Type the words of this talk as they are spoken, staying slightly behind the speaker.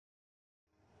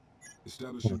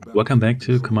Welcome back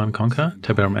to Command & Conquer,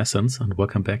 Tiberium Essence, and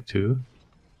welcome back to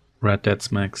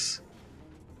RedDeadSmeg's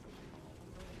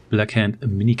Black Hand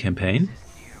mini-campaign.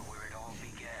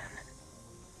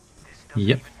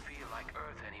 Yep.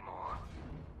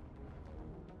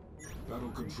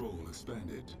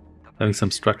 Having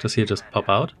some structures here just pop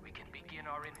out.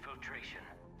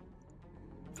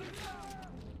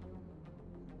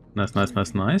 Nice, nice,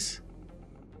 nice, nice.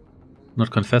 Not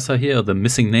Confessor here, or the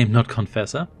missing name, not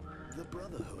Confessor.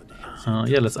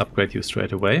 Yeah, let's upgrade you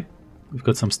straight away. We've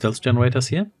got some stealth generators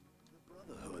here.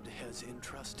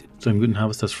 Doing mutant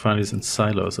harvesters, refineries, and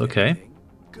silos. Okay.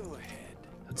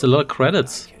 That's a lot of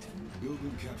credits.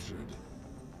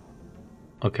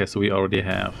 Okay, so we already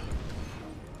have.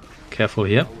 Careful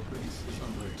here.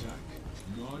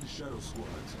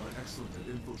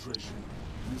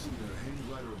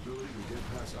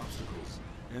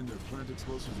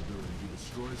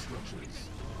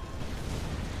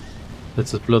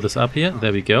 Let's just blow this up here.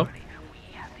 There we go.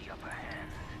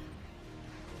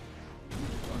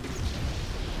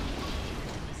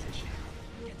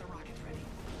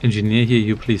 Engineer here,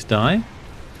 you please die.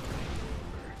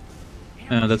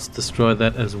 Let's destroy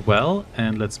that as well,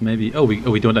 and let's maybe... Oh,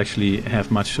 we don't actually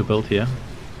have much to build here.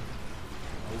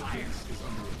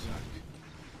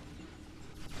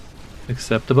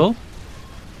 Acceptable.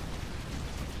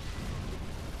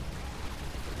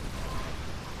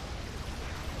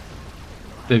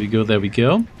 There we go, there we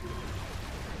go.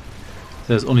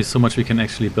 There's only so much we can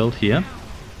actually build here.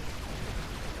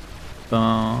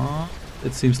 But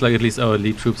it seems like at least our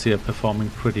elite troops here are performing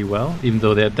pretty well, even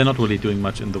though they're not really doing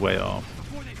much in the way of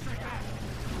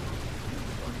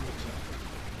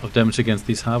damage against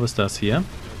these harvesters here.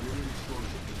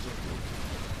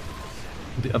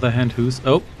 On the other hand, who's...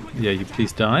 Oh, yeah, you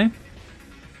please die.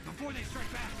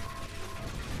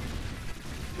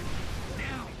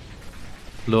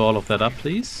 Blow all of that up,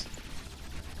 please.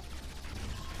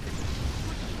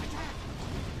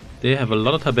 They have a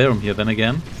lot of Tiberium here, then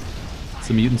again.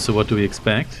 It's a mutant, so what do we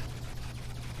expect?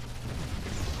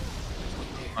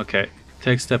 Okay,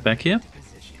 take a step back here.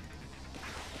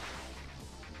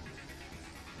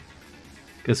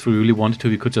 Guess if we really wanted to,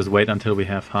 we could just wait until we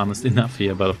have harnessed enough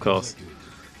here, but of course,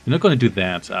 we're not going to do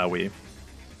that, are we?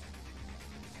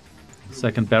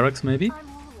 Second barracks, maybe?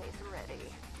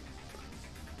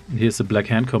 Here's a Black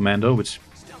Hand Commando, which...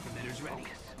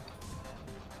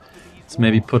 Let's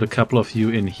maybe put a couple of you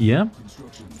in here.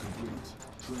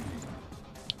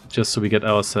 Just so we get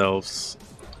ourselves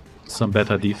some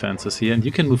better defenses here. And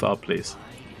you can move out, please.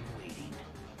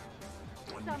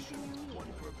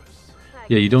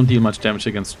 Yeah, you don't deal much damage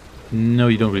against... No,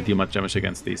 you don't really deal much damage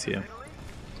against these here.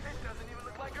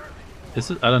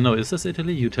 Is it? I don't know, is this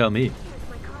Italy? You tell me.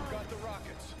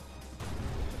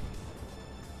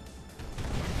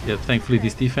 Yeah, thankfully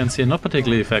these defense here not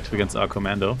particularly effective against our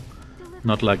commando.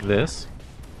 Not like this.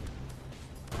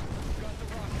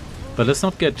 But let's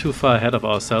not get too far ahead of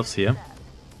ourselves here.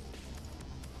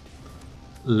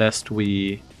 Lest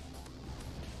we...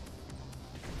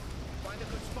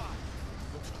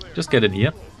 Just get in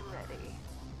here.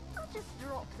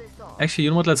 Actually,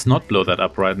 you know what? Let's not blow that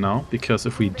up right now. Because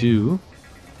if we do...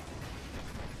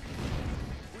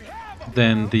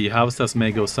 then the harvesters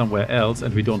may go somewhere else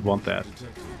and we don't want that.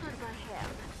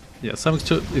 Yeah, some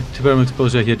Tiberium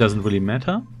exposure here doesn't really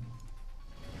matter.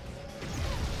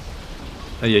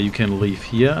 Yeah, you can leave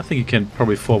here. I think you can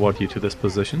probably forward you to this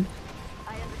position.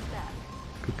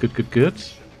 Good, good, good, good.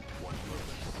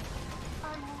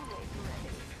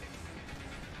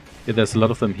 Yeah, there's a lot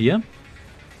of them here.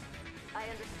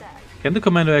 Can the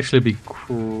commando actually be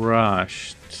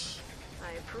crushed?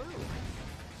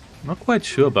 Not quite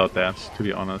sure about that, to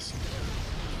be honest.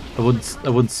 I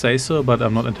wouldn't say so, but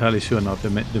I'm not entirely sure now to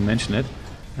mention it.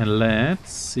 And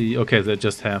let's see. Okay, they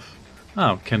just have...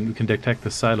 Oh, we can detect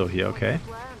the silo here. Okay.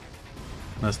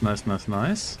 Nice, nice, nice,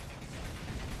 nice.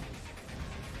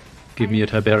 Give me a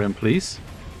Tiberium, please.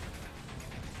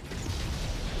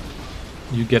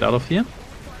 You get out of here.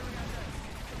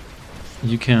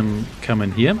 You can come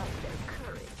in here.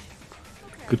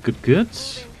 Good, good, good.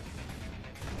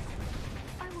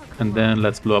 And then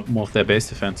let's blow up more of their base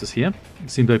defenses here. It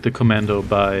seems like the commando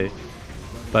by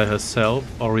herself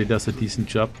already does a decent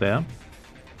job there.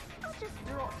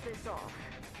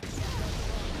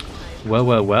 Well,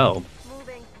 well, well.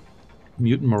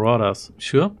 Mutant Marauders,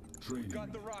 sure.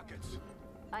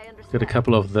 Got a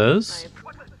couple of those.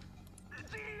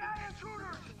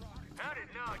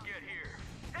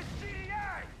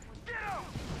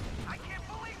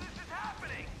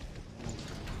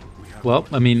 Well,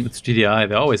 I mean, it's GDI,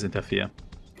 they always interfere.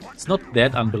 It's not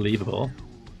that unbelievable.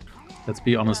 Let's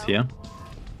be honest here.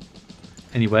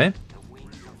 Anyway,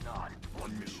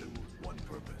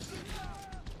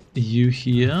 you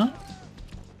here.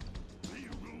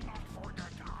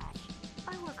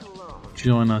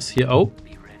 Join us here. Oh!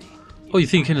 Oh, you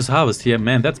think you can just harvest here?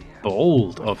 Man, that's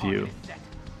bold of you.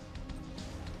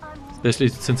 Especially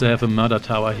since I have a murder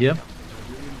tower here.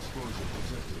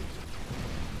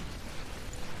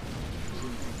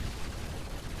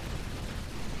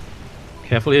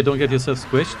 Careful here, don't get yourself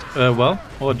squished. Well,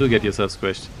 or do get yourself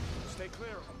squished.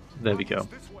 There we go.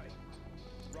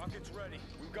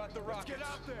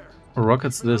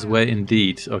 Rockets this way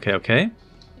indeed. Okay, okay.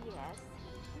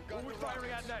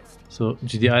 So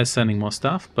GDI is sending more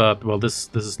stuff, but well, this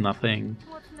is nothing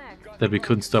that we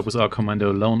couldn't stop with our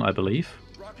commando alone, I believe.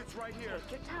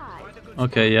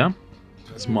 Okay, yeah.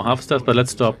 It's more half stuff, but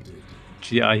let's stop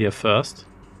GDI here first.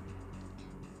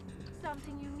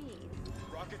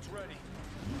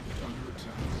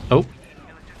 Oh.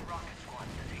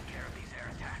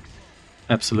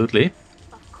 Absolutely.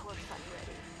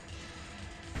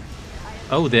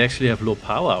 Oh, they actually have low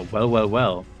power. Well, well,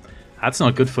 well. That's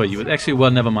not good for you. Actually,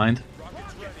 well, never mind.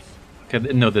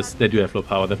 Okay, no, they do have low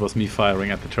power. That was me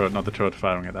firing at the turret, not the turret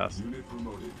firing at us.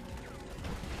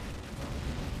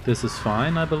 This is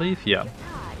fine, I believe. Yeah.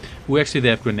 Oh, actually, they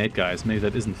have grenade guys. Maybe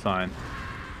that isn't fine.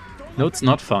 No, it's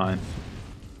not fine.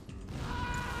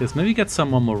 Yes, maybe get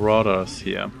some more marauders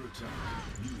here.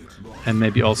 And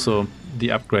maybe also the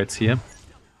upgrades here.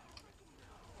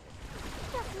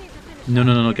 No,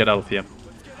 no, no, no, get out of here.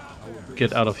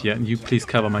 Get out of here. And you please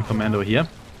cover my commando here.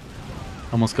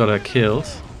 Almost got her killed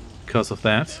because of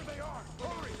that.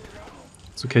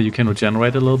 It's okay, you can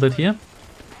regenerate a little bit here.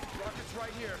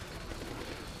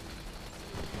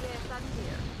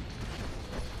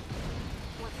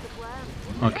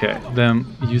 Okay, then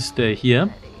you stay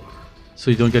here.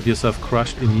 So you don't get yourself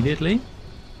crushed immediately.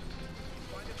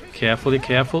 Carefully,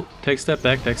 careful. Take a step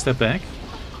back, take a step back.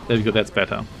 There we go, that's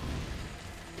better.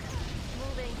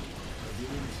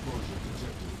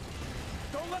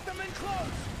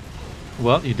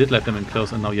 Well, you did let them in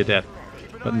close and now you're dead.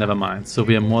 But never mind. So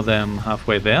we are more than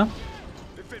halfway there.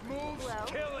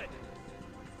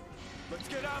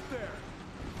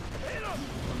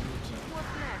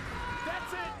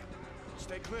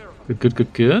 Good, good,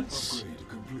 good, good.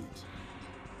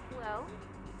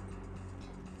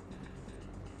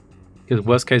 Because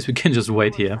worst case, we can just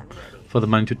wait here for the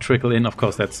money to trickle in. Of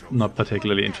course, that's not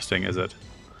particularly interesting, is it?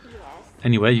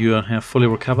 Anyway, you have fully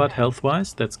recovered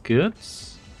health-wise. That's good.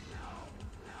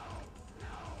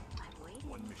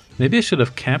 Maybe I should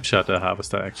have captured a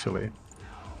harvester, actually.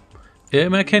 Yeah, I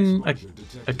mean,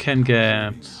 I can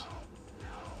get...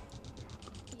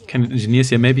 Can engineers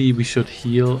here. Maybe we should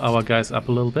heal our guys up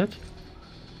a little bit.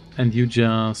 And you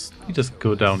just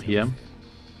go down here.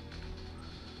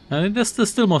 And there's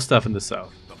still more stuff in the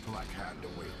south.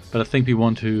 But I think we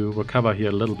want to recover here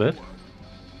a little bit.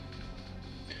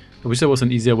 I wish there was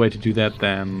an easier way to do that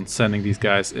than sending these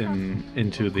guys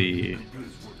into the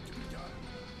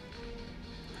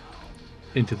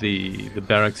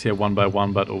barracks here one by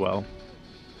one, but oh well.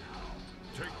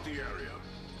 Take the area.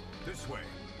 This way.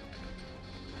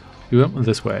 You went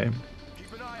this way.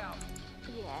 Keep an eye out.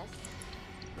 Yes.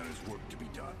 There is work to be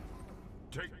done.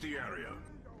 Take the area.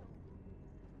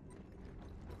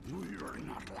 We are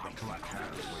not like Black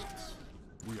Hand awaits.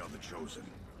 We are the chosen.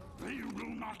 They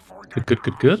will not forget. Good, good,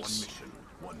 good, good. One mission,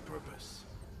 one purpose.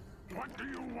 What do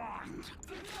you want?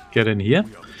 Get in here.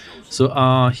 So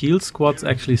our heal squad's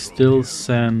actually still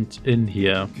sent in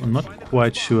here. I'm not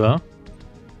quite sure.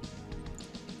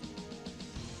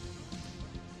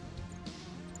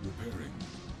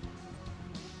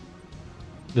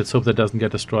 Let's hope that doesn't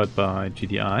get destroyed by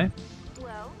GDI.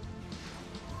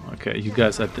 Okay, you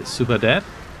guys are super dead.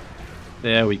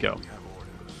 There we go.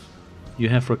 You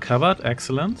have recovered,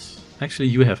 excellent. Actually,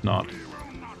 you have not.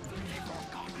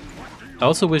 I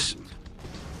also wish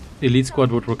Elite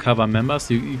Squad would recover members.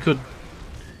 You could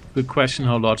question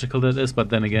how logical that is, but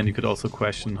then again, you could also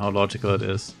question how logical it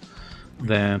is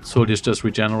that soldiers just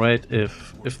regenerate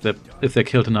if they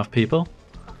killed enough people.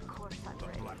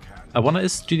 I wonder,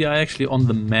 is GDI actually on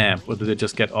the map, or do they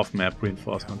just get off-map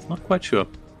reinforcements? Not quite sure.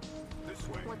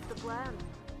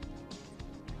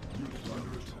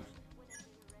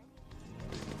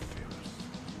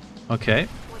 Okay.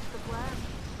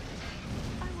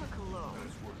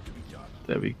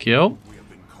 There we go.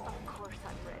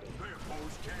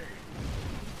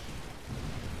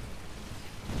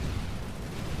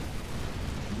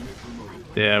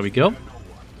 There we go.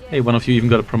 Hey, one of you even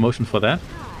got a promotion for that.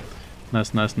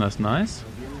 Nice, nice, nice, nice.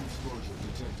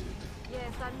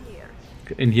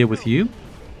 In here with you.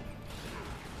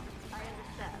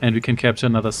 And we can capture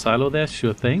another silo there,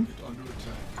 sure thing.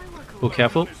 Oh,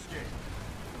 careful.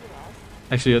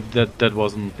 Actually, that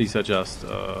wasn't. These are just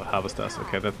harvesters.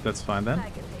 Okay, that's fine then.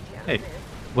 Hey,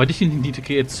 why did you need to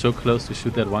get so close to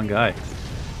shoot that one guy?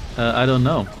 I don't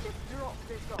know.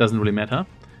 Doesn't really matter.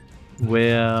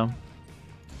 Where?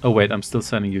 Oh wait, I'm still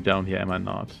sending you down here, am I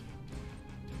not?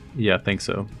 Yeah, I think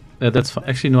so. That's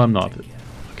actually no, I'm not.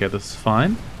 Okay, that's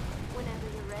fine.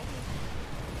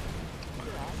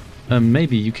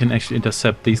 Maybe you can actually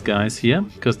intercept these guys here,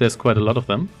 because there's quite a lot of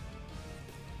them.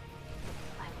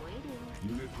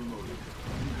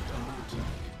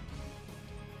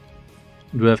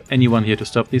 Do we have anyone here to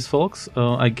stop these folks?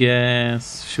 I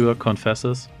guess, sure,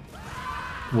 confessors.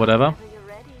 Whatever.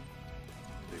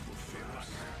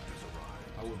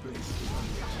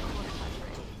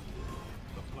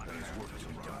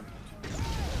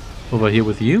 Over here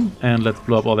with you, and let's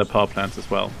blow up all their power plants as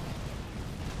well.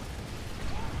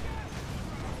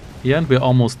 Yeah, and we're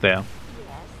almost there.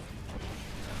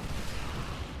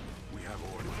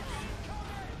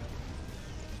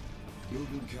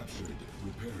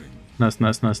 Nice,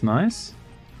 nice, nice, nice.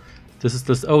 This is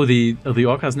this. Oh, the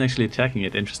orc isn't actually attacking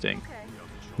it. Interesting.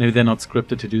 Maybe they're not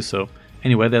scripted to do so.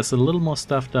 Anyway, there's a little more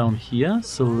stuff down here,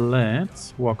 so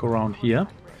let's walk around here.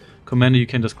 Commander, you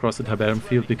can just cross the Tiberium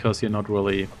field because you're not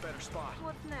really.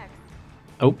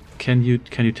 Oh, can you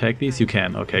take these? You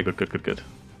can. Okay, good, good, good, good.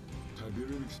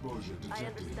 I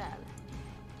understand.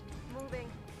 Moving.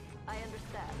 I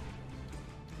understand.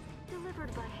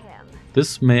 Delivered by hand.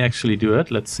 This may actually do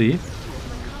it. Let's see.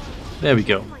 There we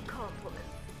go.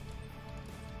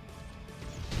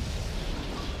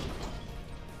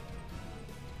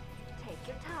 Take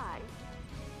your time.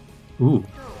 Ooh.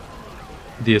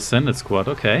 The Ascended Squad,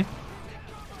 okay.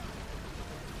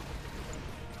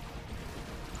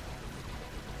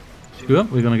 Sure,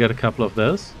 we're gonna get a couple of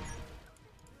those.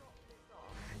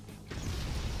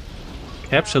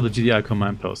 Capture the GDI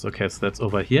command post. Okay, so that's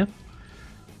over here.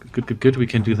 Good, good, good, good. We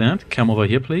can do that. Come over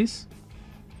here, please.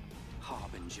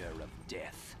 Harbinger of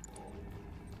death.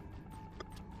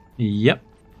 Yep.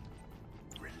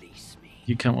 Release me.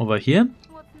 You come over here.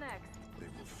 What's next?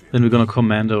 Then we're gonna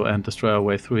commando and destroy our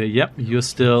way through here. Yep, you're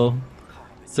still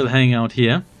hanging out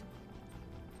here.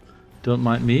 Don't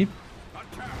mind me.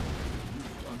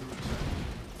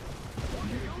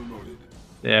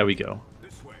 There we go.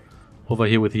 Over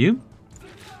here with you.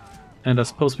 And I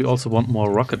suppose we also want more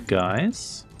rocket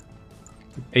guys.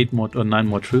 8 more or 9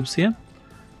 more troops here.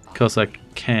 Because I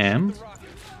can.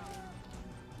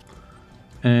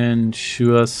 And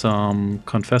sure, some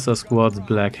Confessor squads,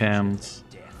 Black Hands,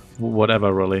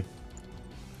 whatever really.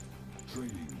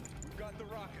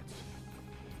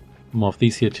 More of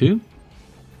these here too.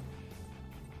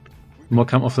 More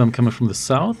of them coming from the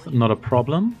south, not a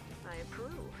problem. I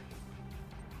approve.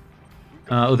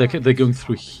 Oh, they're going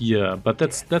through here, but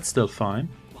that's still fine.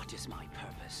 What is my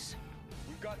purpose?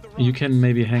 You can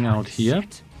maybe hang out here.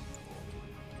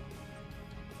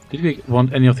 Did we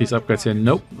want any of these upgrades here?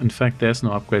 Nope. In fact, there's no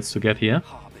upgrades to get here.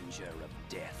 Harbinger of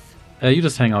death. You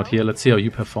just hang out here. Let's see how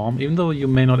you perform, even though you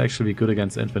may not actually be good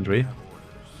against infantry.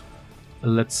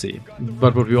 Let's see.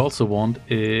 But what we also want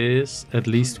is at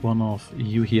least one of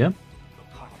you here.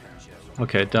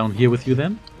 Okay, down here with you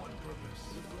then.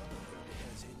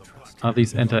 Are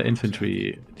these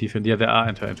anti-infantry defense? Yeah, there are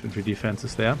anti-infantry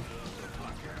defenses there.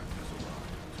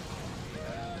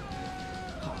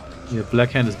 Yeah,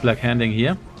 Black Hand is Black Handing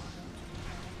here.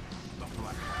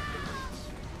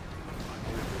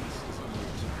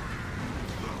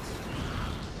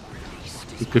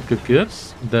 Good, good, good, good.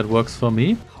 That works for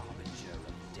me.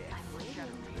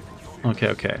 Okay,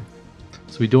 okay.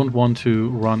 So we don't want to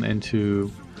run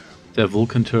into the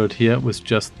Vulcan turret here with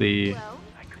just the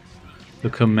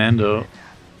commando.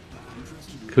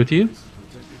 Could you?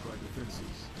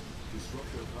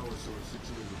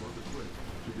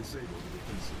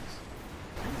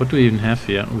 What do we even have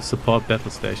here? We support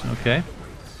battle station, okay.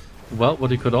 Well,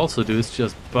 what you could also do is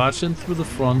just barge in through the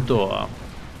front door.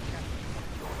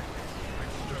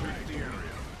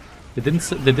 They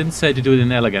didn't say to do it in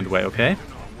an elegant way, okay?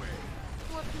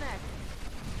 What's next?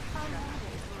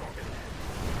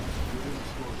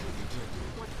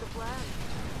 What's the plan?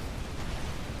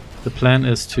 The plan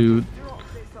is to Drop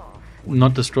this off.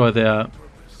 not destroy their...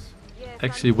 Yes,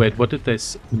 Actually, wait, what did they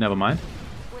never mind.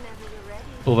 whenever you're ready.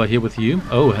 Over here with you.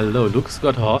 Oh, hello, Luke's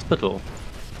got a hospital.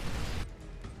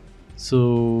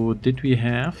 So, did we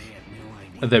have...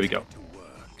 there we go.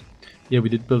 Yeah, we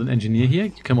did build an engineer here.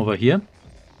 You come over here.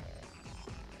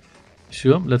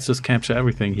 Sure, let's just capture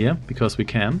everything here, because we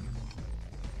can.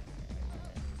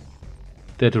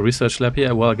 They had a research lab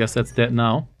here. Well, I guess that's dead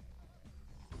now.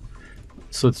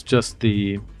 So it's just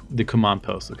the the command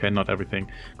post, okay, not everything.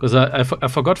 Because I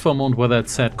forgot for a moment whether it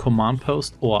said command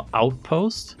post or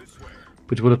outpost,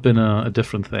 which would have been a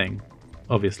different thing,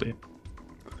 obviously.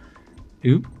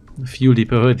 Ooh, fuel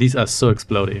depot. These are so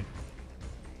explodey.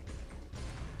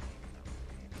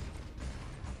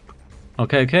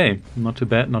 Okay, okay, not too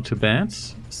bad, not too bad.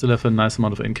 Still have a nice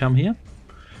amount of income here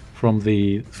from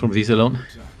these alone.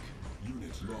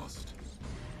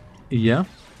 Yeah,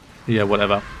 yeah,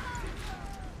 whatever.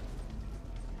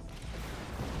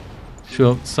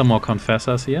 Sure, some more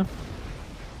confessors here.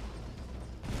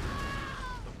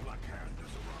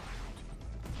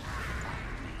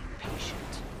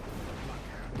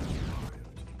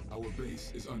 Our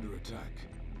base is under attack.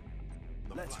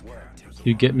 Let's work.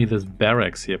 You get me this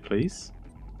barracks here, please.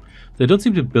 They don't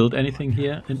seem to build anything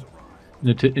here in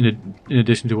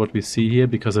addition to what we see here,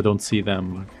 because I don't see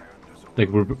them like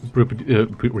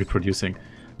reproducing,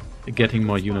 getting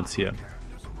more units here.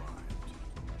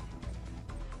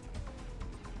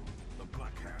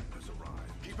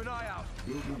 Keep an eye out.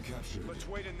 Building captured. Let's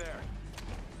wait in there.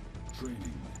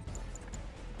 Training.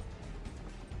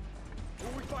 Who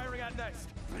are we firing at next?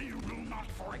 They will not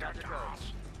forget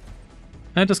us.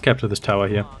 I just capture this tower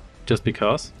here, just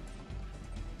because.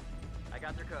 I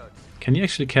got their codes. Can you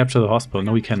actually capture the hospital?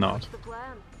 No, we cannot. What's the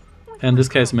plan? In this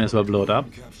case, may as well blow it up.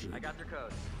 I got their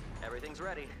codes. Everything's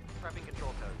ready. Prepping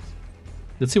control codes.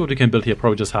 Let's see what we can build here.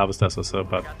 Probably just harvesters or so,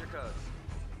 but Got their codes.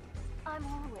 I'm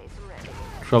always ready.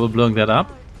 trouble blowing that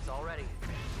up. It's all ready.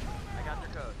 I got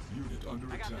their codes. Unit under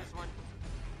I got attack. this one.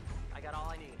 I got all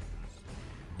I need.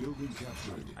 Building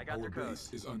captured. I got Our their base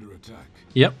codes. is under attack.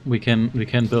 Yep, we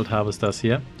can build harvesters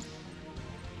here.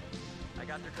 I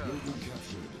got their codes. Building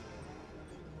captured.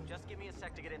 Just give me a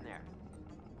sec to get in there.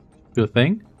 Good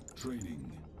thing. Training.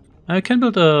 We can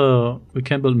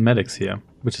build medics here,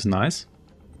 which is nice.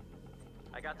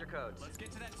 I got their codes. Let's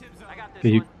get to that tip zone. I got this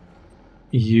You one.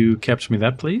 you capture me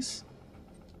that, please.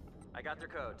 I got their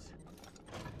codes.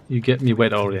 You get me.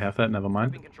 Wait, I already have that. Never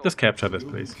mind. Just capture this,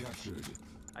 Building please. captured.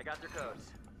 I got their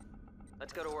codes.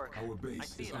 Let's go to work. Our I base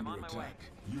see is it. I'm under on my way.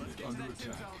 attack. Unit under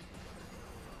attack.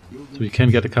 So we can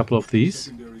get a couple of these.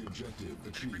 Secondary objective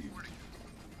achieved.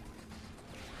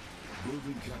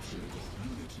 Building captured.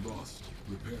 Unit lost.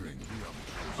 Repairing.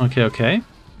 Okay, okay.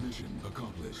 Mission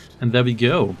accomplished. And there we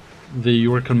go. The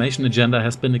reclamation agenda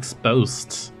has been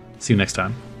exposed. See you next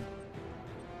time.